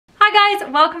guys,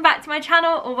 welcome back to my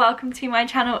channel, or welcome to my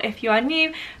channel if you are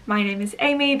new. My name is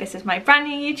Amy. This is my brand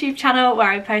new YouTube channel where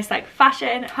I post like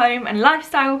fashion, home and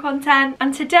lifestyle content,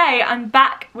 and today I'm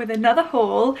back with another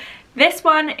haul. This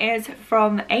one is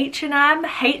from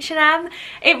H&M.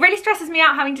 It really stresses me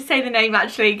out having to say the name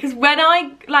actually, because when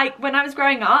I was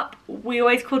growing up we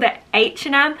always called it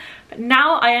H&M, but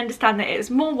now I understand that it is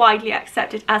more widely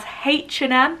accepted as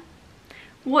H&M.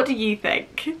 What do you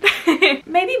think?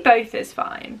 Maybe both is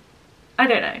fine. I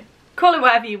don't know. Call it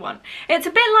whatever you want. It's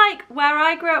a bit like where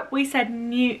I grew up we said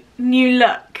new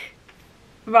look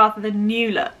rather than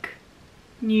new look,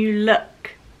 you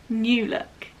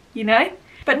know?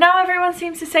 But now everyone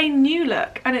seems to say new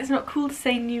look and it's not cool to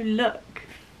say new look.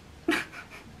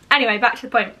 Anyway, back to the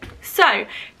point. So,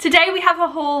 today we have a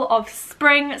haul of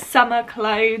spring summer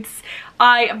clothes.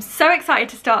 I am so excited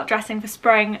to start dressing for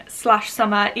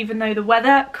spring/summer, even though the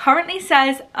weather currently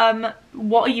says,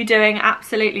 what are you doing?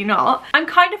 Absolutely not. I'm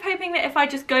kind of hoping that if I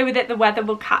just go with it, the weather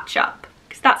will catch up,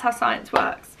 because that's how science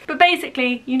works. But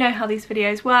basically, you know how these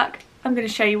videos work. I'm going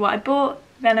to show you what I bought,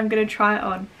 then I'm going to try it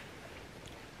on.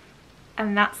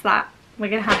 And that's that. We're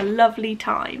gonna have a lovely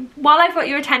time. While I've got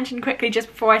your attention quickly, just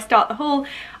before I start the haul,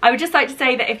 I would just like to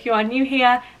say that if you are new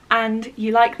here and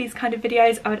you like these kind of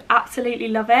videos, I would absolutely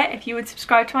love it if you would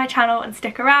subscribe to my channel and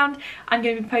stick around. I'm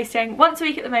going to be posting once a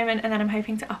week at the moment, and then I'm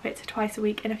hoping to up it to twice a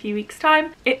week in a few weeks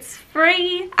time. It's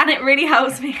free and it really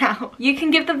helps me out. You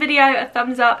can give the video a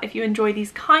thumbs up if you enjoy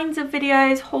these kinds of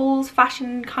videos, hauls,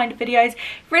 fashion kind of videos. It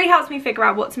really helps me figure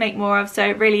out what to make more of, so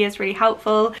it really is really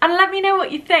helpful. And let me know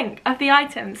what you think of the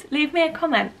items. Leave me a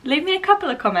comment. Leave me a couple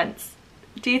of comments.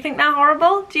 Do you think they're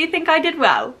horrible? Do you think I did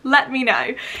well? Let me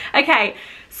know. Okay,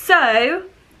 so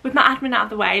with my admin out of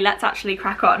the way, let's actually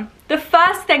crack on. The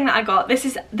first thing that I got, this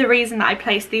is the reason that I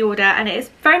placed the order, and it is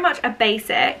very much a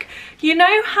basic. You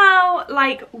know how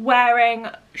like wearing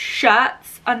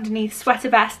shirts underneath sweater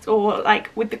vests, or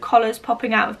like with the collars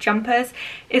popping out of jumpers,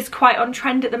 is quite on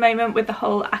trend at the moment with the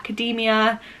whole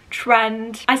academia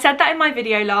trend. I said that in my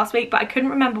video last week, but I couldn't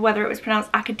remember whether it was pronounced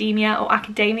academia or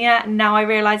academia, and now I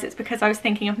realise it's because I was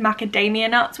thinking of macadamia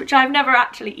nuts, which I've never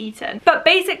actually eaten. But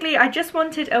basically I just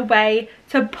wanted a way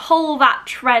to pull that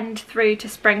trend through to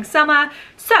spring summer,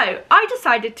 so I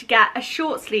decided to get a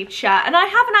short sleeved shirt, and I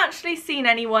haven't actually seen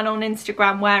anyone on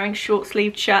Instagram wearing short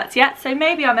sleeved shirts yet, so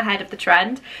maybe I'm ahead of the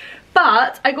trend.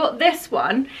 But I got this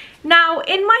one. Now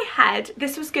in my head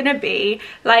this was gonna be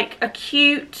like a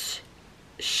cute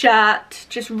shirt,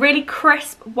 just really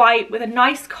crisp white with a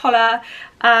nice collar,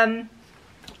 and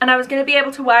I was going to be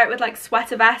able to wear it with like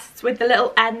sweater vests, with the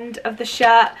little end of the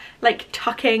shirt like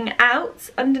tucking out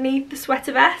underneath the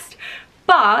sweater vest.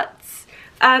 But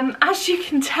as you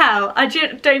can tell, I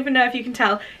don't even know if you can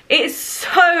tell, it is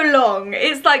so long.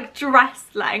 It's like dress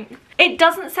length. It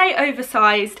doesn't say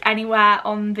oversized anywhere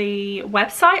on the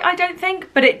website, I don't think,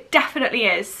 but it definitely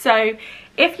is. So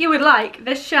if you would like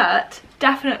this shirt,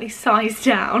 definitely size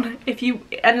down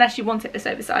unless you want it this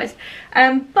oversized.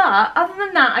 But other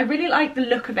than that, I really like the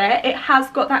look of it. It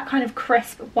has got that kind of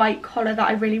crisp white collar that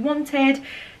I really wanted.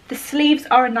 The sleeves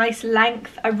are a nice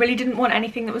length. I really didn't want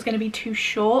anything that was going to be too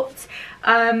short.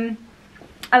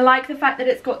 I like the fact that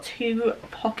it's got two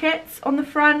pockets on the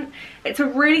front. It's a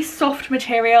really soft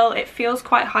material. It feels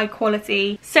quite high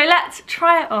quality. So let's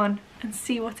try it on and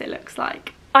see what it looks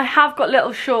like. I have got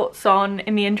little shorts on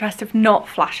in the interest of not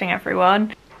flashing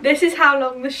everyone. This is how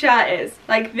long the shirt is.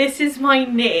 Like, this is my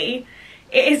knee.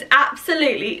 It is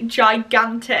absolutely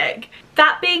gigantic.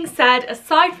 That being said,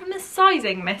 aside from the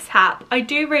sizing mishap, I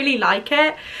do really like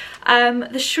it.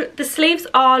 The sleeves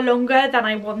are longer than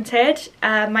I wanted.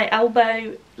 My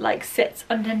elbow like sits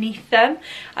underneath them.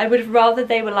 I would have rather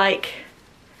they were like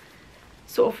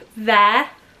sort of there,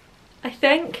 I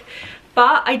think.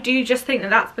 But I do just think that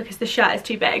that's because the shirt is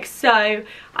too big. So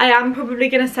I am probably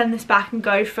going to send this back and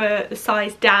go for the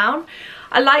size down.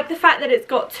 I like the fact that it's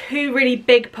got two really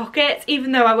big pockets,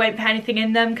 even though I won't put anything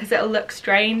in them because it'll look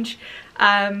strange.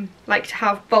 Like to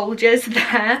have bulges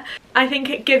there. I think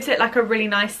it gives it like a really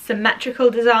nice symmetrical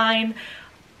design.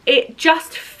 It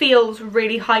just feels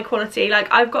really high quality. Like,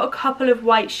 I've got a couple of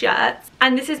white shirts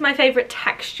and this is my favourite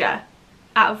texture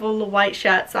out of all the white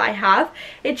shirts that I have.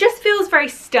 It just feels very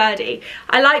sturdy.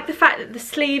 I like the fact that the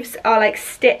sleeves are like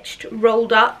stitched,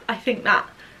 rolled up. I think that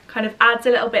kind of adds a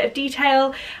little bit of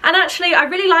detail, and actually I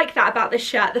really like that about this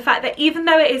shirt, the fact that even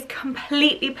though it is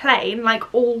completely plain,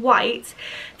 like all white,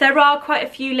 there are quite a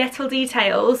few little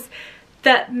details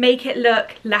that make it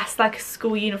look less like a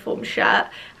school uniform shirt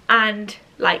and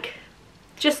like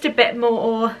just a bit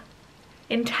more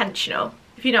intentional,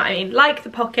 if you know what I mean. Like the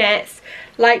pockets,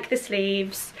 like the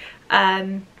sleeves,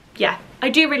 yeah, I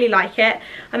do really like it.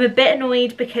 I'm a bit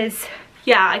annoyed because,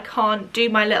 yeah, I can't do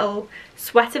my little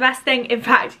sweater vest thing. In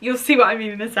fact, you'll see what I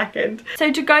mean in a second.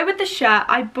 So to go with the shirt,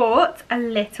 I bought a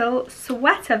little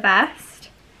sweater vest.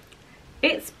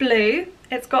 It's blue,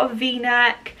 it's got a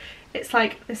V-neck, it's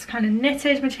like this kind of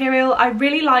knitted material. I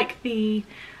really like the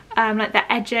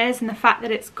edges and the fact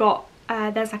that it's got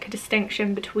there's like a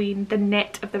distinction between the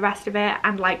knit of the rest of it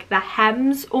and like the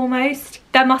hems almost.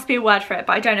 There must be a word for it,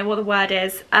 but I don't know what the word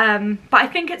is. But I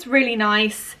think it's really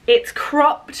nice. It's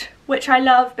cropped, which I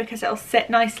love because it'll sit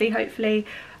nicely, hopefully,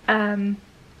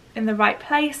 in the right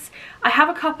place. I have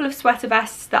a couple of sweater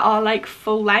vests that are like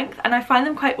full length and I find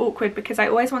them quite awkward because I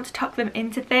always want to tuck them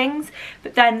into things,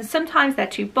 but then sometimes they're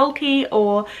too bulky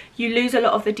or you lose a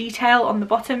lot of the detail on the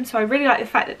bottom. So I really like the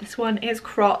fact that this one is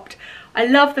cropped. I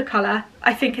love the colour.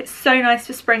 I think it's so nice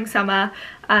for spring, summer,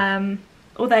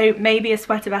 although maybe a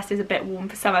sweater vest is a bit warm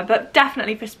for summer, but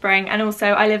definitely for spring. And also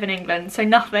I live in England, so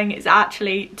nothing is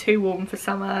actually too warm for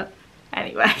summer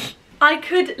anyway. I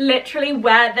could literally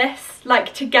wear this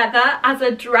like together as a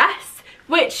dress,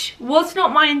 which was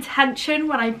not my intention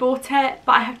when I bought it,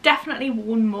 but I have definitely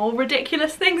worn more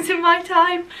ridiculous things in my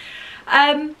time.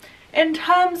 In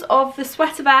terms of the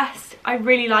sweater vest, I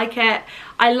really like it.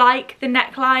 I like the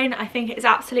neckline. I think it's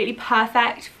absolutely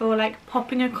perfect for like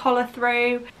popping a collar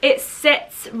through. It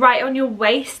sits right on your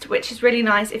waist, which is really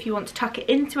nice if you want to tuck it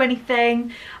into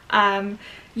anything.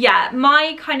 Yeah,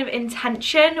 my kind of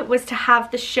intention was to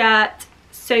have the shirt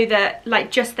so that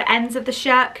like just the ends of the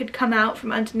shirt could come out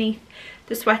from underneath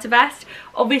the sweater vest.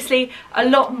 Obviously a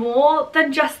lot more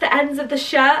than just the ends of the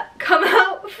shirt come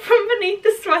out from beneath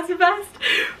the sweater vest,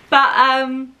 but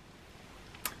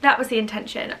that was the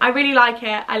intention. I really like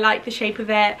it. I like the shape of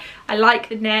it. I like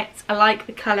the knit. I like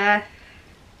the colour.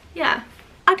 Yeah,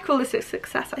 I'd call this a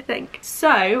success, I think.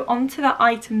 So onto the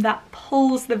item that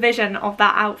pulls the vision of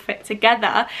that outfit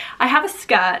together. I have a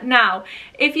skirt. Now,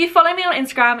 if you follow me on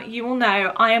Instagram, you will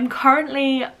know I am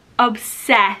currently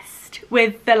obsessed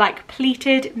with the like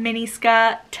pleated mini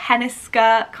skirt, tennis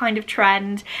skirt kind of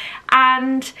trend.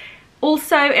 And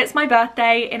also it's my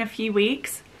birthday in a few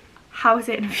weeks. How is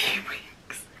it in a few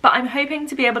weeks? But I'm hoping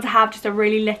to be able to have just a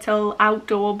really little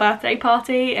outdoor birthday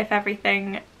party if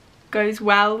everything goes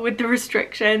well with the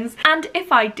restrictions. And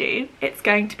if I do, it's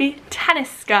going to be tennis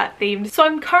skirt themed. So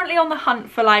I'm currently on the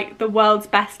hunt for like the world's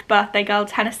best birthday girl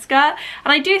tennis skirt,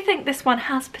 and I do think this one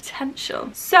has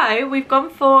potential. So we've gone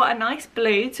for a nice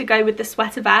blue to go with the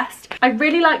sweater vest. I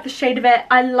really like the shade of it.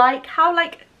 I like how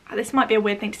like, this might be a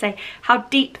weird thing to say, how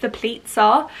deep the pleats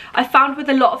are. I found with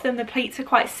a lot of them the pleats are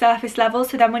quite surface level,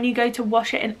 so then when you go to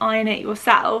wash it and iron it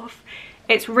yourself,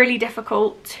 it's really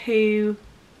difficult to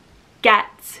get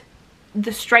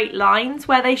the straight lines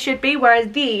where they should be,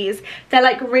 whereas these, they're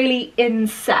like really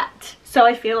inset, so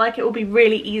I feel like it will be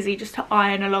really easy just to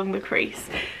iron along the crease.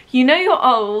 You know you're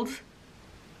old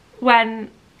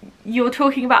when you're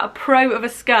talking about a pro of a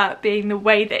skirt being the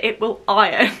way that it will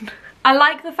iron. I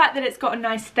like the fact that it's got a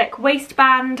nice thick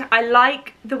waistband. I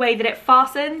like the way that it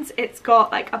fastens. It's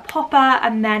got like a popper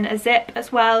and then a zip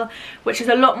as well, which is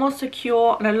a lot more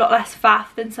secure and a lot less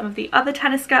faff than some of the other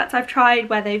tennis skirts I've tried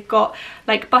where they've got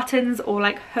like buttons or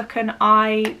like hook and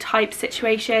eye type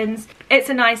situations. It's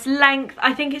a nice length.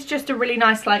 I think it's just a really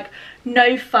nice like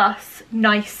no fuss,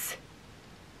 nice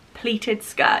pleated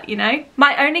skirt, you know?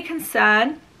 My only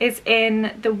concern is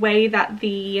in the way that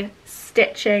the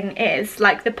stitching is.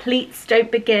 Like the pleats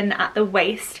don't begin at the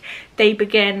waist, they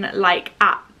begin like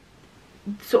at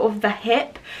sort of the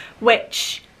hip,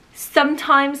 which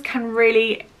sometimes can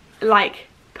really like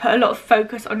put a lot of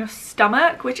focus on your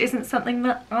stomach, which isn't something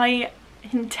that I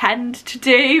intend to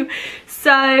do.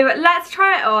 So let's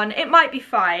try it on. It might be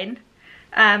fine.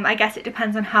 I guess it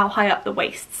depends on how high up the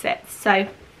waist sits, so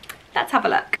let's have a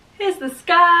look. Here's the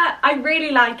skirt. I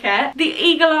really like it. The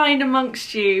eagle-eyed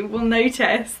amongst you will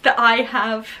notice that I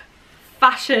have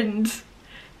fashioned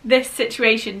this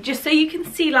situation just so you can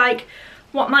see like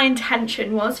what my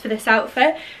intention was for this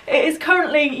outfit. It is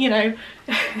currently, you know,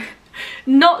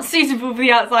 not suitable for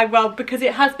the outside world because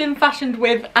it has been fashioned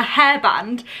with a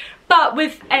hairband, but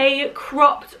with a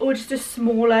cropped or just a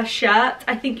smaller shirt,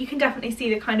 I think you can definitely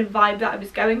see the kind of vibe that I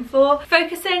was going for.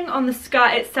 Focusing on the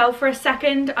skirt itself for a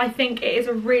second, I think it is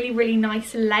a really, really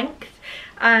nice length.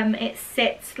 It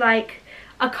sits like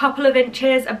a couple of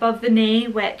inches above the knee,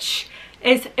 which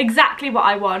is exactly what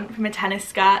I want from a tennis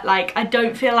skirt. Like, I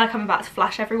don't feel like I'm about to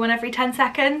flash everyone every 10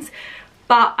 seconds,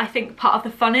 but I think part of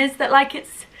the fun is that like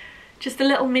it's just a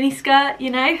little mini skirt, you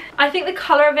know. I think the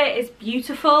colour of it is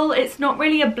beautiful. It's not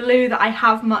really a blue that I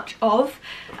have much of.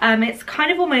 It's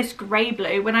kind of almost grey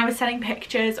blue. When I was sending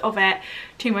pictures of it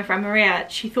to my friend Maria,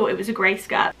 she thought it was a grey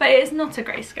skirt, but it is not a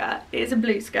grey skirt, it is a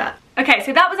blue skirt. Okay,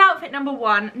 so that was outfit number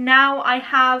 1. Now I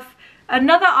have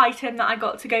another item that I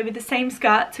got to go with the same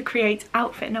skirt to create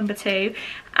outfit number 2,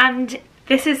 and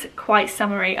this is quite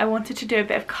summery. I wanted to do a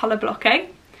bit of colour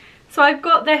blocking. So I've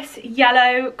got this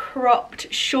yellow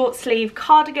cropped short sleeve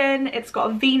cardigan. It's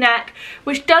got a v-neck,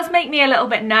 which does make me a little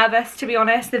bit nervous, to be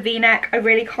honest. The v-neck, I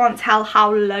really can't tell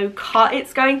how low cut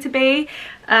it's going to be.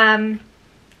 And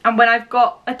when I've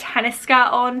got a tennis skirt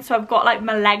on, so I've got like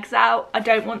my legs out, I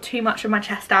don't want too much of my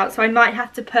chest out, so I might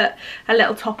have to put a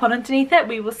little top on underneath it.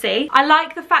 We will see. I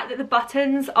like the fact that the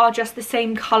buttons are just the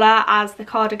same colour as the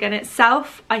cardigan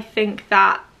itself. I think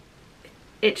that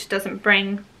it just doesn't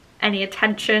bring any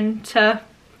attention to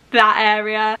that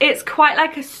area. It's quite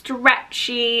like a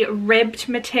stretchy ribbed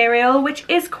material, which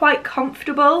is quite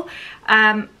comfortable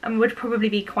and would probably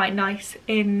be quite nice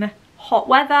in hot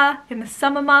weather in the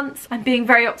summer months. I'm being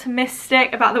very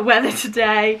optimistic about the weather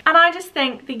today, and I just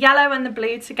think the yellow and the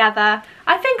blue together,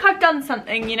 I think I've done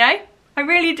something, you know. I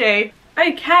really do.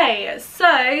 Okay,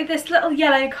 so this little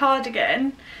yellow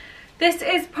cardigan, this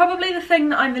is probably the thing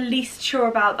that I'm the least sure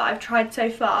about that I've tried so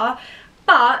far.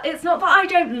 But it's not that I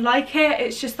don't like it,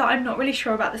 it's just that I'm not really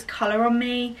sure about this colour on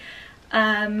me.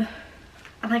 And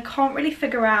I can't really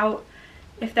figure out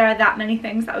if there are that many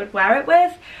things that I would wear it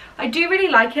with. I do really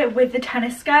like it with the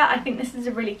tennis skirt. I think this is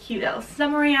a really cute little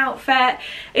summery outfit.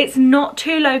 It's not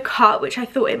too low cut, which I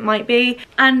thought it might be.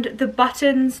 And the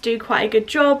buttons do quite a good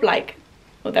job. Like,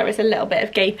 well, there is a little bit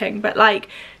of gaping, but like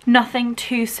nothing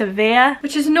too severe,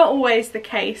 which is not always the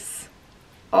case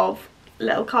of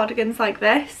little cardigans like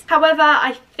this. However,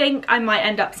 I think I might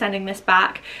end up sending this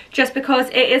back just because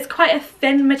it is quite a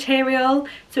thin material,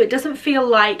 so it doesn't feel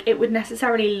like it would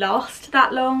necessarily last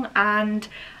that long, and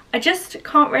I just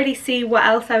can't really see what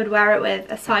else I would wear it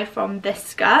with aside from this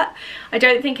skirt. I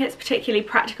don't think it's particularly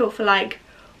practical for like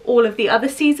all of the other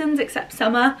seasons except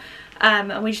summer,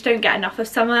 and we just don't get enough of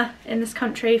summer in this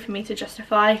country for me to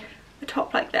justify a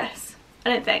top like this. I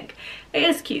don't think. It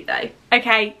is cute though.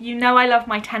 Okay, you know I love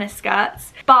my tennis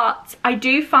skirts, but I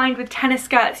do find with tennis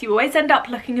skirts you always end up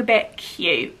looking a bit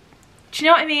cute. Do you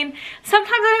know what I mean? Sometimes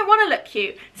I don't want to look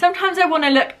cute. Sometimes I want to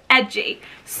look edgy.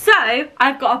 So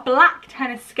I've got a black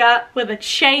tennis skirt with a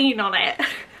chain on it.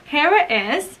 Here it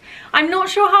is. I'm not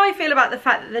sure how I feel about the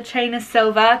fact that the chain is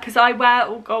silver because I wear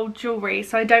all gold jewellery,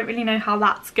 so I don't really know how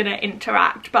that's going to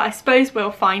interact, but I suppose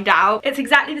we'll find out. It's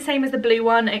exactly the same as the blue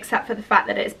one except for the fact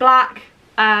that it's black.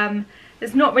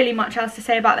 There's not really much else to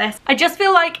say about this. I just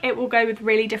feel like it will go with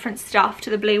really different stuff to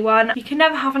the blue one. You can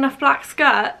never have enough black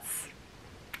skirts.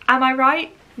 Am I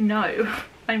right? No,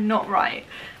 I'm not right.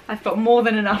 I've got more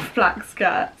than enough black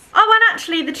skirts. Oh, and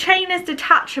actually the chain is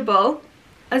detachable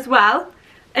as well.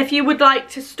 If you would like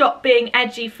to stop being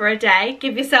edgy for a day,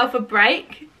 give yourself a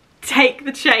break, take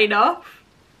the chain off.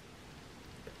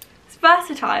 It's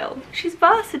versatile. She's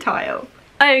versatile.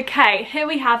 Okay, here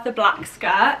we have the black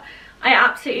skirt. I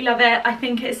absolutely love it. I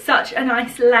think it's such a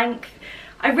nice length.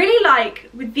 I really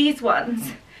like with these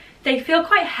ones, they feel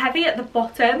quite heavy at the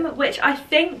bottom, which I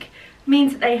think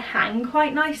means that they hang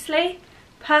quite nicely,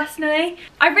 personally.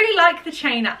 I really like the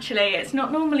chain actually. It's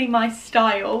not normally my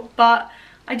style, but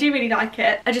I do really like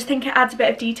it. I just think it adds a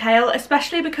bit of detail,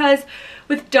 especially because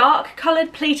with dark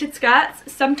coloured pleated skirts,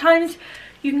 sometimes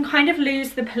you can kind of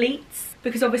lose the pleats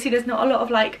because obviously there's not a lot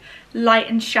of like light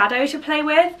and shadow to play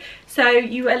with, so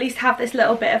you at least have this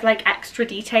little bit of like extra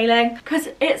detailing because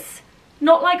it's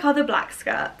not like other black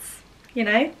skirts, you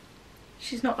know.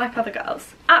 She's not like other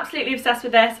girls. Absolutely obsessed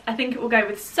with this. I think it will go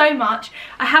with so much.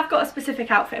 I have got a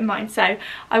specific outfit in mind, so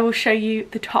I will show you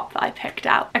the top that I picked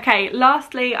out. Okay,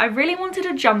 lastly, I really wanted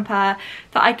a jumper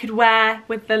that I could wear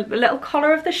with the little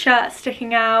collar of the shirt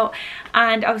sticking out,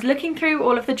 and I was looking through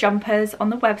all of the jumpers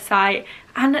on the website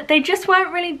and they just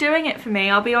weren't really doing it for me,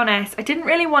 I'll be honest. I didn't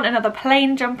really want another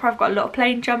plain jumper. I've got a lot of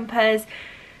plain jumpers.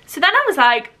 So then I was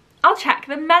like, I'll check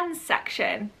the men's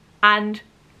section, and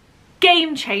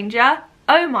game changer.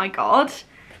 Oh my god,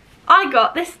 I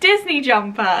got this Disney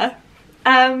jumper.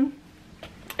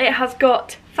 It has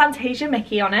got Fantasia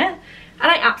Mickey on it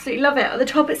and I absolutely love it. At the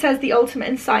top it says the ultimate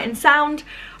in sight and sound.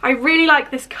 I really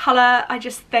like this colour. I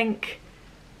just think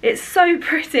it's so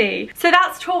pretty. So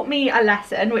that's taught me a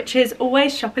lesson, which is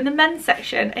always shop in the men's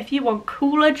section if you want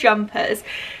cooler jumpers.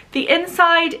 The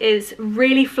inside is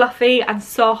really fluffy and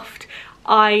soft.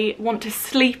 I want to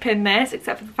sleep in this,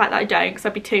 except for the fact that I don't because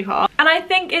I'd be too hot. And I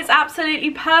think it's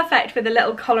absolutely perfect with a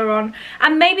little collar on,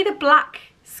 and maybe the black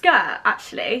skirt,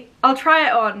 actually. I'll try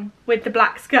it on with the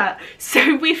black skirt.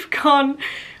 So we've gone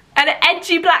an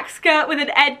edgy black skirt with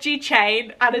an edgy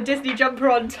chain and a Disney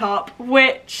jumper on top,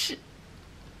 which,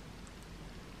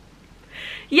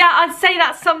 yeah, I'd say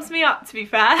that sums me up, to be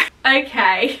fair.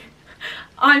 Okay,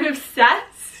 I'm obsessed.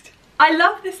 I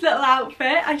love this little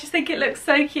outfit. I just think it looks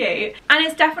so cute. And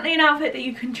it's definitely an outfit that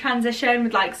you can transition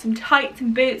with like some tights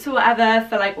and boots or whatever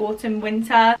for like autumn,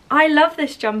 winter. I love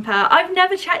this jumper. I've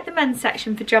never checked the men's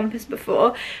section for jumpers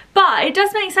before, but it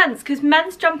does make sense because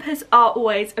men's jumpers are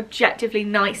always objectively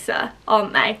nicer,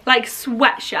 aren't they? Like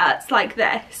sweatshirts like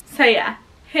this. So yeah,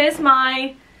 here's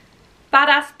my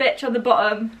badass bitch on the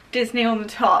bottom, Disney on the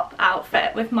top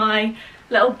outfit with my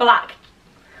little black,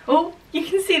 oh, you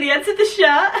can see the ends of the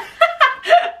shirt.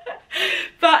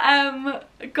 But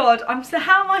God,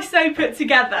 how am I so put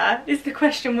together is the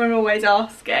question we're always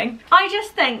asking. I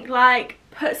just think, like,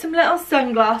 put some little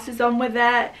sunglasses on with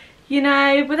it, you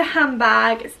know, with a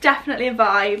handbag. It's definitely a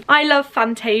vibe. I love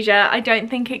Fantasia. I don't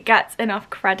think it gets enough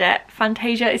credit.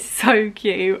 Fantasia is so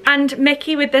cute. And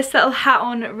Mickey with this little hat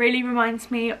on really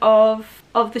reminds me of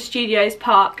the Studios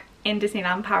park in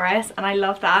Disneyland Paris, and I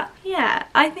love that. Yeah,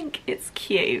 I think it's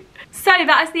cute. So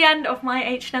that is the end of my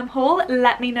H&M haul.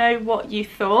 Let me know what you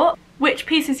thought, which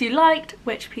pieces you liked,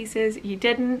 which pieces you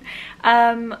didn't.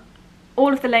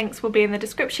 All of the links will be in the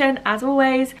description as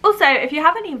always. Also, if you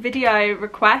have any video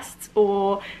requests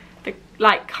or the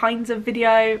like kinds of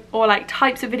video or like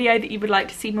types of video that you would like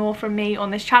to see more from me on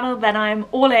this channel, then I'm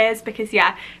all ears, because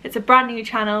yeah, it's a brand new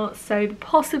channel, so the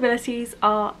possibilities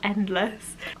are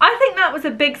endless. I think that was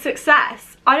a big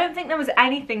success. I don't think there was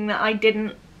anything that I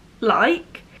didn't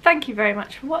like. Thank you very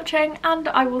much for watching, and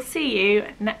I will see you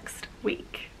next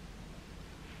week.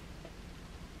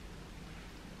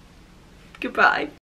 Goodbye.